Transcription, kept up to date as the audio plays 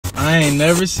I ain't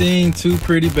never seen two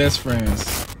pretty best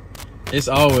friends. It's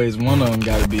always one of them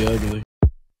gotta be ugly.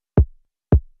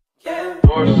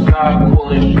 North side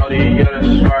pulling shorty, yeah,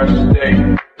 that's far stay.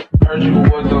 Heard you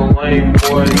was a lame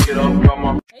boy, get up on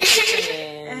my.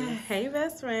 Hey,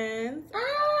 best friends.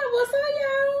 What's up,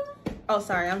 y'all? Oh,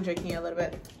 sorry, I'm drinking a little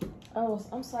bit. Oh,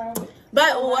 I'm sorry.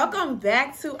 But welcome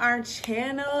back to our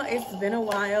channel. It's been a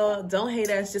while. Don't hate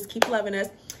us. Just keep loving us.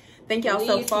 Thank y'all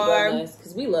so far.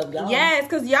 Because we love y'all. Yes,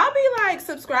 because y'all be like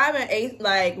subscribing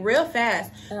like real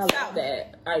fast. And I love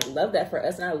that. I love that for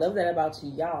us, and I love that about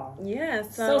you, y'all. Yeah,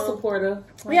 so supportive.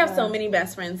 We have so many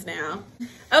best friends now.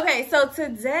 Okay, so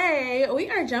today we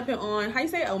are jumping on, how you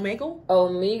say it? Omegle?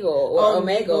 Omegle or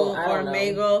Omegle. I don't know.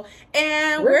 Omegle.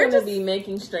 And we're going to be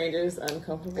making strangers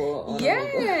uncomfortable on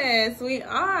Yes, Omegle. we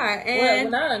are. And well, we're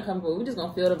not uncomfortable. We're just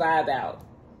going to feel the vibe out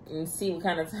and see what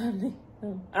kind of time they...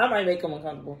 I might make them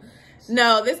uncomfortable.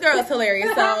 No, this girl is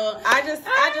hilarious. So I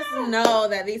just know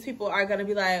that these people are gonna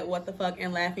be like, what the fuck,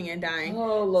 and laughing and dying.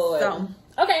 Oh Lord. So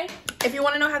okay. If you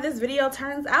want to know how this video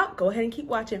turns out, go ahead and keep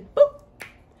watching. Boop.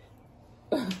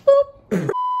 Boop.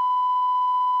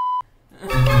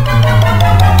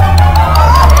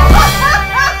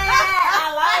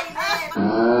 I like it.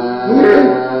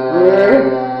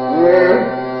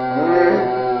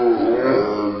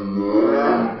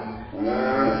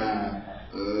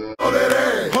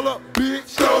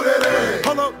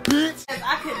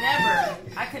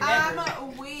 I could never. I'm a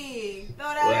wig. Throw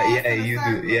that ass in a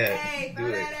circle. Yeah, hey, do throw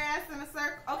it. that ass in a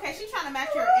circle. Okay, she's trying to match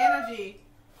your energy.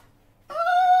 Ooh.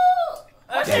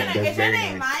 Is your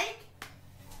name Mike?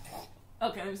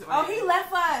 Okay, let me see. Oh, he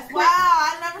left us. Wow,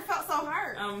 I never felt so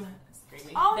hurt.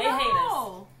 Screaming. Oh, they hate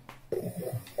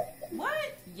us.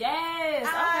 What? Yes.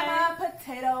 I'm a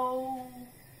potato.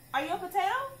 Are you a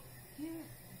potato? Yeah.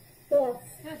 You're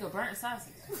like a burnt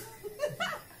sausage.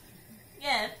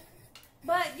 Yes.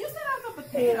 But you said I was a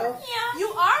potato. Yeah. You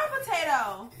are a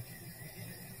potato.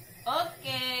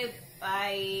 Okay,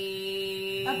 bye.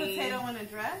 A potato in a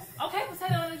dress? Okay,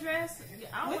 potato in a dress.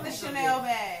 With the Chanel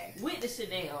bag. With the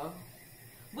Chanel.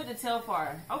 With the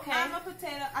Telfar. Okay. I'm a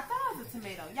potato. I thought I was a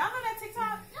tomato. Y'all know that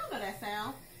TikTok? Y'all know that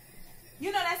sound.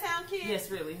 You know that sound, kid? Yes,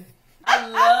 really. I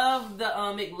love the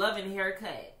McLovin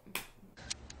haircut.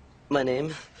 My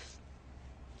name,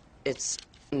 it's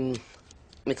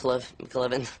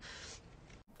McLovin.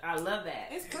 I love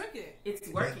that. It's crooked. It's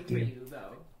working for you,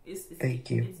 though. Thank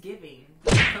you. It's giving.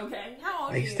 Okay. How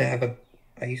old I used to have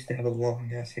a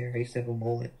long ass hair. I used to have a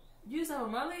mullet. You used to have a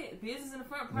mullet? Business in the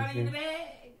front, party in the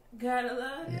back. Gotta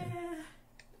love that.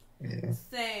 Yeah.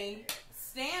 Say,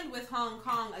 stand with Hong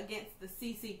Kong against the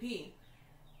CCP.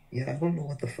 Yeah, I don't know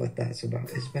what the fuck that's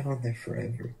about. It's been on there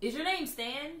forever. Is your name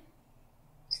Stan?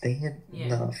 Stan? Yeah.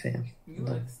 Nah, fam. You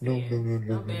No, look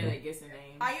no. I'm bad at guessing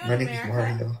names. Are you in My name is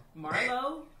America? Mario.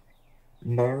 Marlo?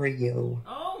 Mario.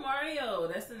 Oh, Mario.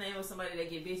 That's the name of somebody that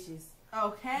get bitches.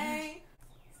 Okay.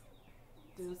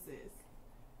 Deuces.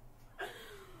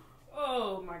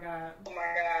 Oh, my God.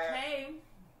 Hey.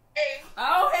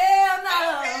 Oh, hell no.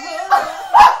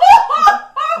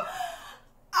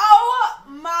 Oh,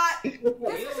 my. This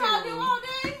is y'all do all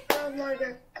day? Oh my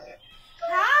God.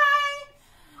 Hi.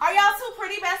 Are y'all two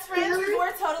pretty best friends? Because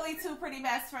we're totally two pretty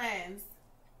best friends.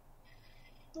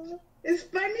 It's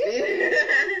funny.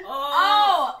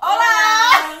 Oh,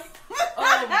 hola.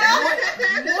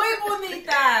 Muy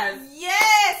bonitas.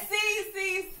 Yes, sí.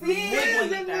 Muy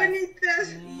bonitas.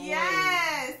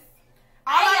 Yes.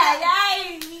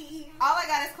 Ay. All I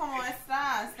got is como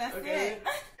estás. That's it.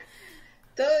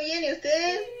 ¿Todo bien y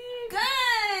ustedes?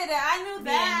 Good. I knew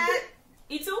that.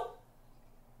 ¿Y tú?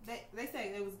 They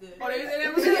say it was good. Oh, they said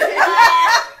it was good.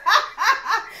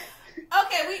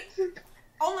 Okay, we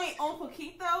only un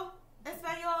poquito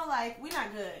español. Like, we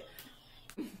not good.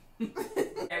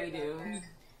 Yeah, we do.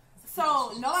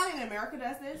 So nobody in America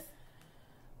does this.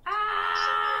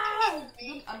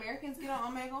 Do Americans get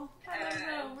on Omegle?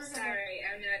 Sorry,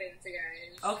 I'm not into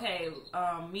guys. Okay,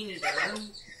 me neither.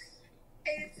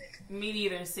 Me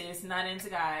neither, sis. Not into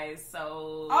guys,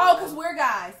 so... Oh, because we're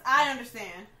guys. I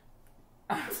understand.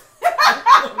 I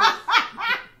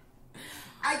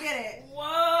get it. Whoa!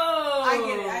 I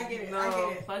get it. No, I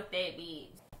get it. fuck that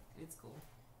bitch. It's cool.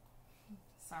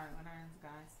 Sorry, we're not into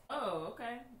guys. Oh,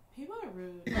 okay. People are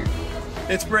rude.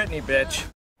 It's Brittney, bitch.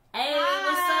 Hey,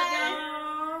 what's up,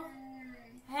 y'all?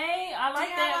 Hey, I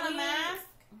like that. On a mask?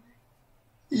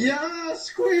 Yes,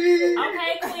 queen.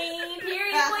 Okay, queen.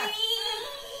 Period, queen.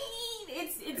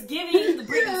 It's giving the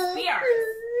Britney Spears.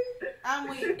 I'm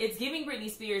weak. It's giving Britney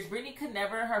Spears. Britney could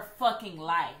never in her fucking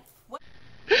life.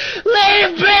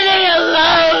 Leave Brittany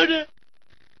alone!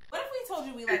 What if we told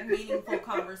you we like meaningful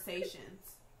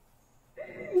conversations?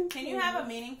 Can you have a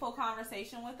meaningful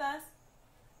conversation with us?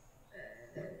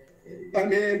 I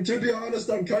mean, to be honest,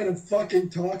 I'm kind of fucking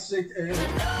toxic and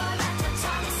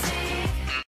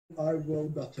I will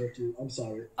not hurt you. I'm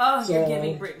sorry. Oh, you're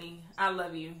giving Brittney. I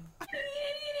love you.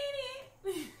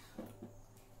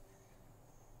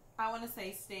 I want to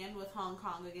say stand with Hong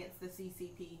Kong against the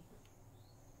CCP.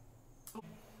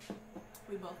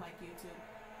 We both like YouTube.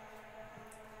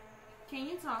 Can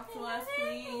you talk to us,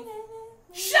 please?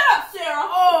 Shut up, Sarah!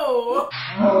 Oh!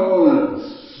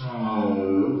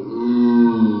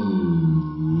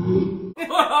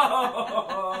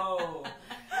 Whoa!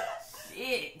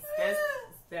 Shit.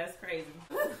 That's crazy.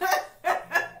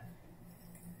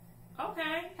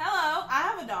 Okay. Hello, I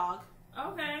have a dog.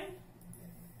 Okay.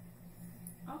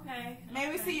 Okay. May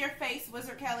we see your face,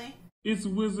 Wizard Kelly? It's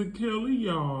Wizard Kelly,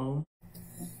 y'all.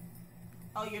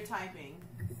 Oh, you're typing.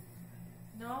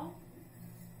 No?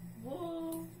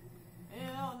 Whoa.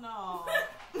 Ew, no.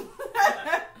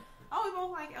 Oh, we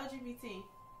both like LGBT.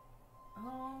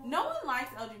 No one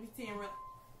likes LGBT in real.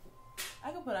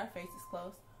 I can put our faces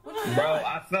close. Bro,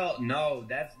 I felt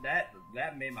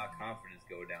that made my confidence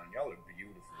go down. Y'all are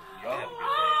beautiful. Y'all have a good day.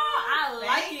 I like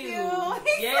Thank you. you.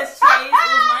 Yes, Chase. It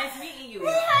was nice meeting you. He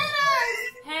hate us.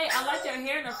 Hey, I like your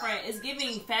hair in the front. It's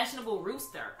giving fashionable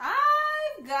rooster.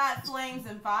 I've got flames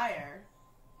and fire.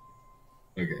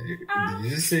 Okay, did you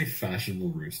just say fashionable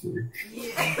rooster?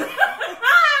 Yeah.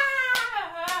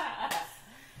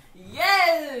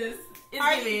 Yes.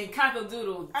 It's giving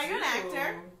cock-a-doodle. Are you an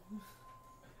actor?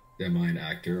 Am I an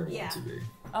actor or Yeah. want to be? You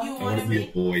I want want to to be be?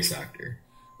 a voice actor.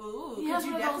 Ooh, He because has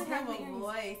you one of those definitely have a hair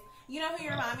voice. You know who you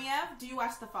remind me of? Do you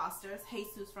watch The Fosters?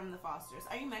 Jesus from The Fosters.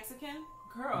 Are you Mexican?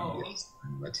 Girl. Yes,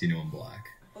 I'm Latino and black.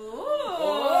 Ooh.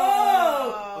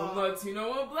 Oh,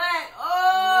 Latino and black.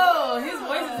 Oh, his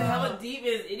voice is hella deep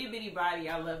as itty bitty body.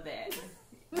 I love that.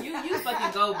 You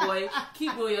fucking go, boy.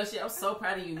 Keep doing your shit. I'm so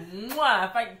proud of you. Mwah.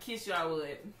 If I could kiss you, I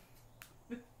would.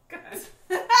 God.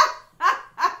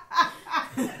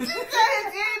 You said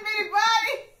his itty bitty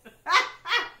body?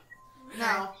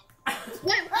 No.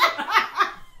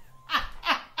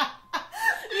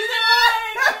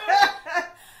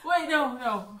 Wait,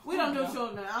 no. We don't do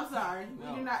children. I'm sorry.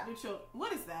 No. We do not do children.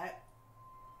 What is that?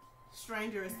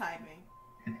 Stranger is typing.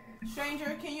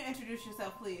 Stranger, can you introduce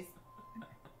yourself, please?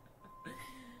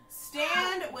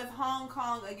 Stand with Hong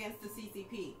Kong against the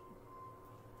CCP.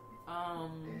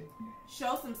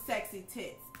 Show some sexy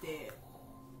tits, dead.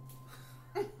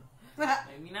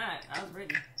 Maybe not. I was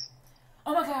ready.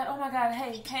 Oh my god.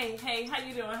 Hey, how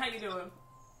you doing?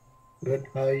 Good,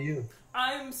 how are you?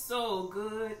 I'm so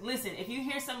good. Listen, if you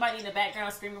hear somebody in the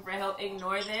background screaming for help,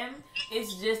 ignore them.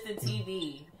 It's just the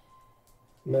TV.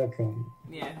 No problem.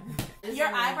 Yeah. Your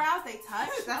eyebrows, they touch?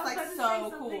 That's like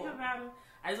so cool.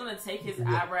 I just want to take his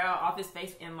eyebrow off his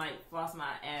face and like floss my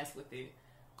ass with it.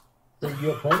 So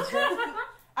you're a princess?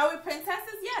 Are we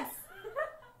princesses? Yes.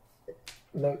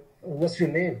 Look, what's your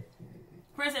name?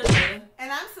 Princess Leia.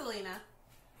 And I'm Selena.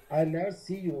 I never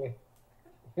see you.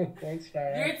 Thanks,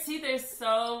 Diane. Your teeth are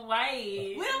so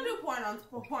white. We don't do porn on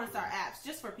porn star apps,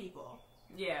 just for people.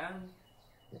 Yeah.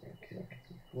 Okay.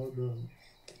 Well done.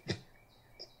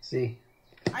 See.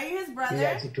 Are you his brother? He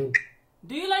likes it too.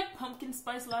 Do you like pumpkin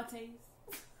spice lattes?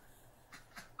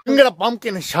 You get a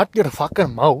pumpkin and shut your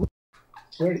fucking mouth.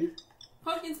 Sorry.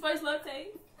 Pumpkin spice latte?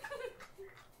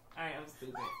 Alright, I'm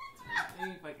stupid.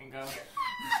 You fucking go.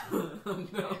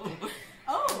 No.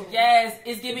 Oh. Yes,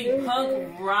 it's giving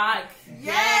punk rock.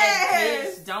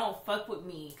 Yes. Bitch, don't fuck with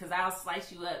me, because I'll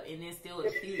slice you up and then steal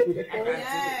it too.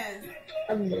 Yes.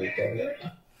 I'm very sorry.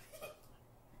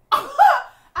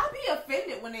 I'll be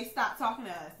offended when they stop talking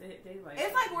to us. They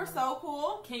It's like we're so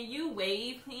cool. Can you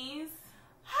wave, please?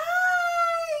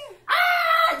 Hi.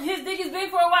 Ah! His dick is big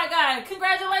for a white guy.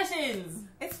 Congratulations.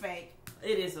 It's fake.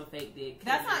 It is a fake dick.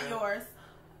 That's not yours.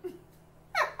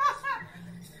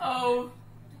 Oh.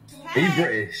 Are you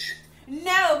British?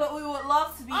 No, but we would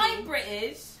love to be. I'm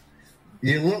British.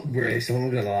 You look British, I'm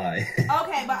not gonna lie.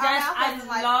 Okay, but Yes, our I mouth is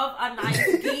like. love a nice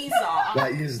geezer.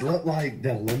 Like, you just look like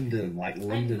the London, like I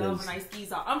Londoners. love a nice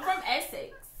geezer. I'm from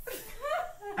Essex.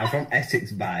 I'm from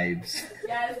Essex, babes.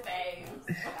 Yes, babes.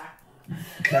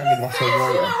 Can I have a glass of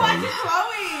water,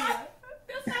 Chloe.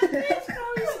 That's how bitch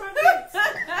Chloe's from it.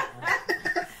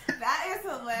 That is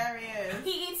hilarious.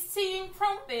 He eats tea and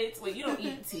crumpets. Wait, you don't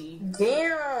eat tea.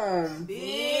 Damn.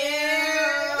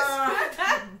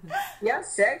 Y'all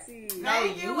sexy.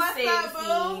 Thank you. What's up,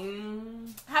 boo?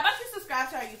 How about you subscribe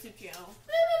to our YouTube channel?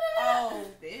 Oh,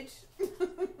 bitch.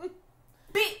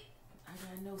 Beat. I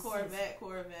got no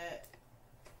Corvette.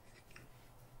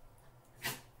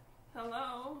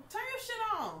 Hello. Turn your shit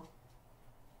on.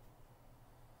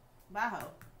 Bye, ho.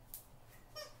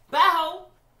 Bye, ho.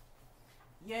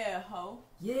 Yeah, ho.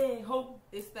 Yeah, ho.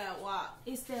 It's that wop.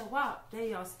 It's that wop.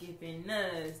 They all skipping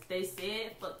nuts. They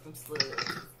said, fuck them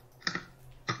slugs.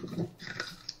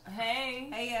 Hey.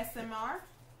 ASMR.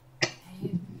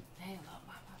 Hey, they love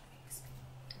my puppies.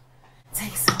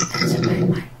 Take some picture back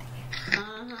like that.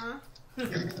 Uh-huh.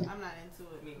 I'm not into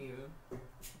it. Me neither.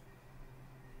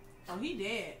 Oh, he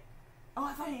dead. Oh,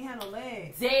 I thought he had no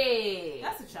legs. Dead.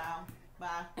 That's a child.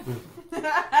 Bye.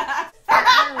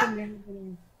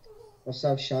 What's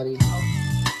up, shawty?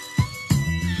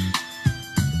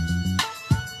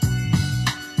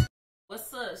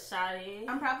 What's up, shawty?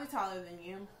 I'm probably taller than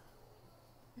you.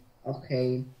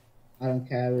 Okay, I don't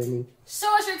care really.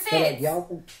 Show us your So, like, tits.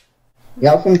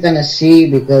 y'all from Tennessee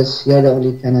because you're the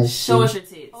only Tennessee. Show us your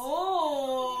tits.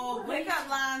 Oh, pickup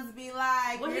lines be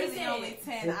like, What you're he the said? only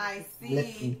 10 I see.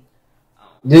 Listen.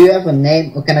 Do you have a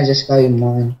name or can I just call you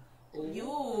mine?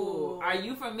 Ooh. Are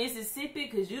you from Mississippi?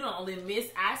 Because you don't only miss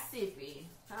Mississippi.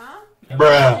 Huh?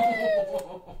 Bruh.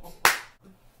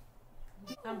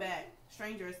 I'm back.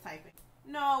 Stranger is typing.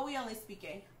 No, we only speak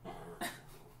A.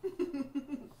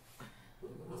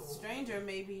 Stranger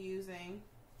may be using.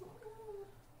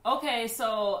 Okay,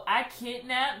 so I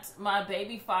kidnapped my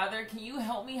baby father. Can you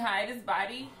help me hide his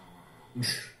body?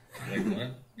 Like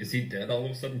what? Is he dead all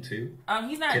of a sudden too?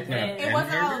 He's not Kidnapped dead. It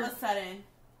wasn't all of a sudden.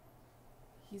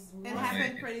 It It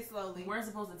happened pretty slowly. We weren't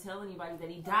supposed to tell anybody that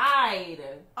he died.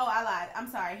 Oh, I lied. I'm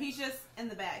sorry. He's just in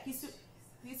the back. He's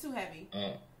too heavy.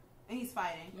 Oh. And he's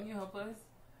fighting. Can you help us?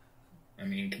 I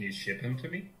mean, can you ship him to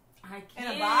me? I In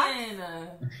can. a box?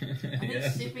 I think Yeah,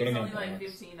 just put shipping's him in only a like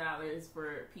box. $15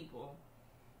 for people.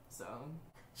 So,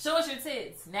 show us your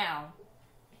tits now.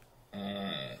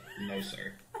 No,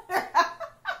 sir. That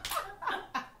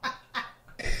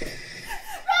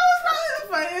was probably the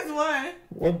funniest one.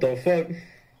 What the fuck?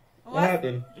 What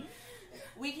happened?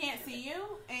 We can't see you.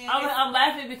 And I'm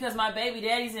laughing because my baby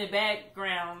daddy's in the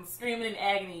background screaming in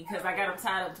agony because I got him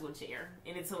tied up to a chair.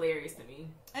 And it's hilarious to me.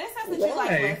 And it says that you like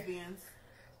Why? lesbians.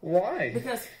 Why?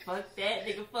 Because fuck that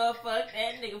nigga, fuck that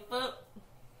nigga, fuck.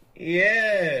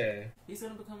 Yeah. He's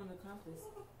gonna become an accomplice.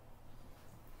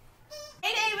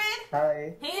 Hey, David.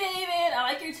 Hi. Hey, David, I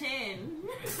like your chin.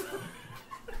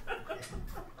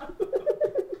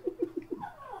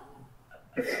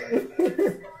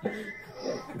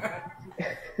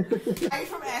 Are you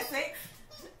from Essex?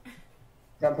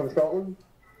 I'm from Scotland.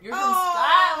 You're from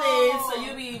Scotland, so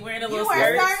you be wearing a You little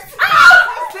wear skirt. skirts?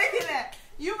 I was thinking that.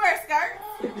 You wear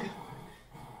skirts?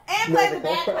 And play the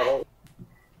bagpipe.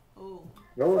 Ooh.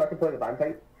 No, I can play the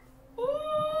bagpipe. Ooh,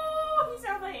 he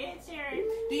sounds like Ed Sheeran.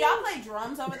 Do y'all play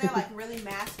drums over there, like really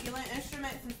masculine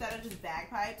instruments instead of just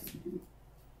bagpipes?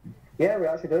 Yeah, we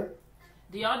actually do.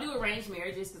 Do y'all do arranged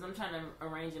marriages? Because I'm trying to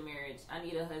arrange a marriage. I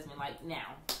need a husband like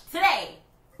now. Today.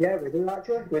 Yeah, we do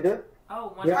actually. We do.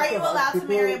 Oh, We Are actually you have allowed to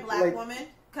people, marry a black like, woman?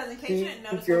 Because in case see, you didn't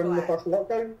notice, we're during the black. first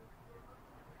lockdown,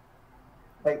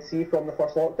 like, see, from the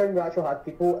first lockdown, we actually had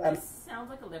people. Sounds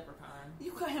like a leprechaun.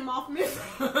 You cut him off mid. Jesus,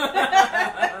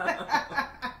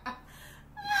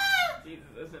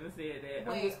 I shouldn't have said that.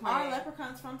 I'm Wait, just playing. are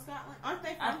leprechauns from Scotland? Aren't they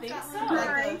from I think Scotland? so.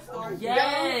 Like the story?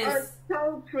 Yes. Y'all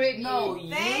are so pretty. No, you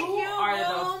Thank you, are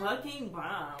Mom. the fucking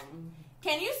bomb.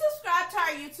 Can you subscribe to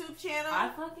our YouTube channel? I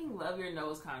fucking love your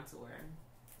nose contour.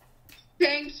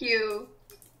 Thank you.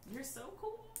 You're so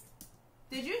cool.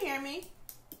 Did you hear me?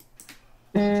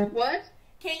 What?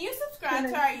 Can you subscribe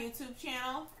to our YouTube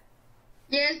channel?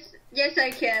 Yes, I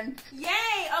can. Yay!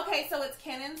 Okay, so it's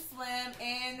Kenandslim,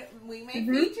 and we may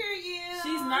feature you.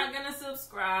 She's not gonna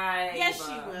subscribe. Yes,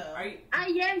 she will. Are you? I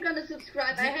am gonna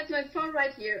subscribe. I have my phone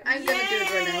right here. I'm gonna do it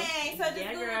right Yay! So just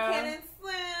Yeah, Google girl.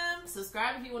 Kenandslim.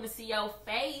 Subscribe if you want to see your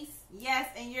face. Yes,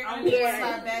 and you're gonna Oh, be one of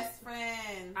yeah. our best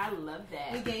friends. I love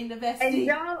that. We gained a now. bestie. And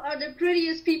y'all are the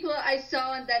prettiest people I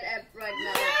saw on that app right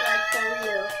now. Like, for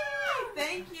real.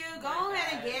 Thank you. Go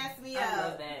ahead and gas me I up.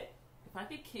 love that. If I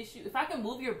could kiss you, if I could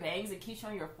move your bangs and kiss you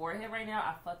on your forehead right now,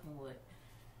 I fucking would.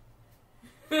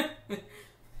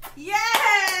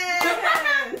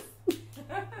 Yes!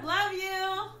 Love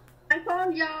you. I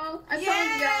found y'all. I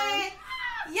found y'all.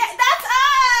 Yeah, that's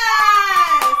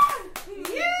us! Yeah,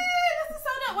 this is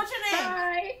so dope. What's your name?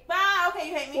 Bye. Bye. Okay,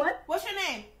 you hate me? What? What's your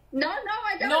name? No,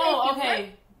 I don't. No, hate you.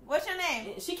 okay. What's your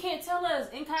name? She can't tell us.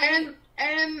 Incognito.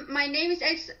 My name is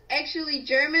actually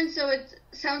German, so it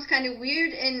sounds kind of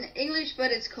weird in English,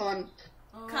 but it's Con.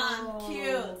 Con,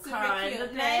 cute, super Con, cute.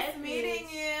 the Nice best meeting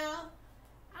bitch.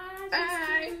 you.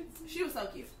 Bye. She was so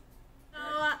cute.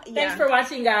 Thanks for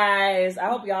watching, guys. I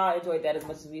hope y'all enjoyed that as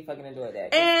much as we fucking enjoyed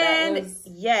that. And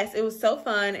yes, it was so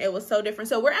fun. It was so different.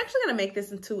 So we're actually gonna make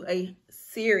this into a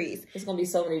series. It's gonna be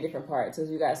so many different parts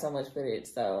because we got so much footage.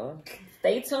 So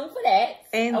stay tuned for that.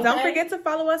 And don't forget to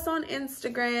follow us on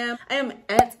Instagram. I am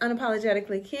at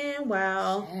Unapologetically Ken.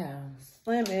 Wow.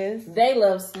 Slim is. They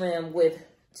love Slim with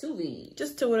 2 V's.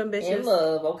 Just 2 of them bitches. In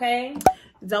love, okay?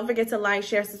 Don't forget to like,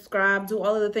 share, subscribe, do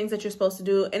all of the things that you're supposed to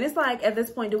do. And it's like, at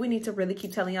this point, do we need to really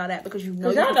keep telling y'all that? Because you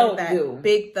know y'all know what to do.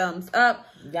 Big thumbs up.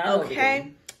 Y'all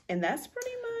okay? And that's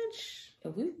pretty much.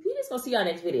 We just gonna see y'all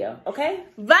next video, okay?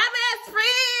 Bye, best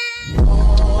friends!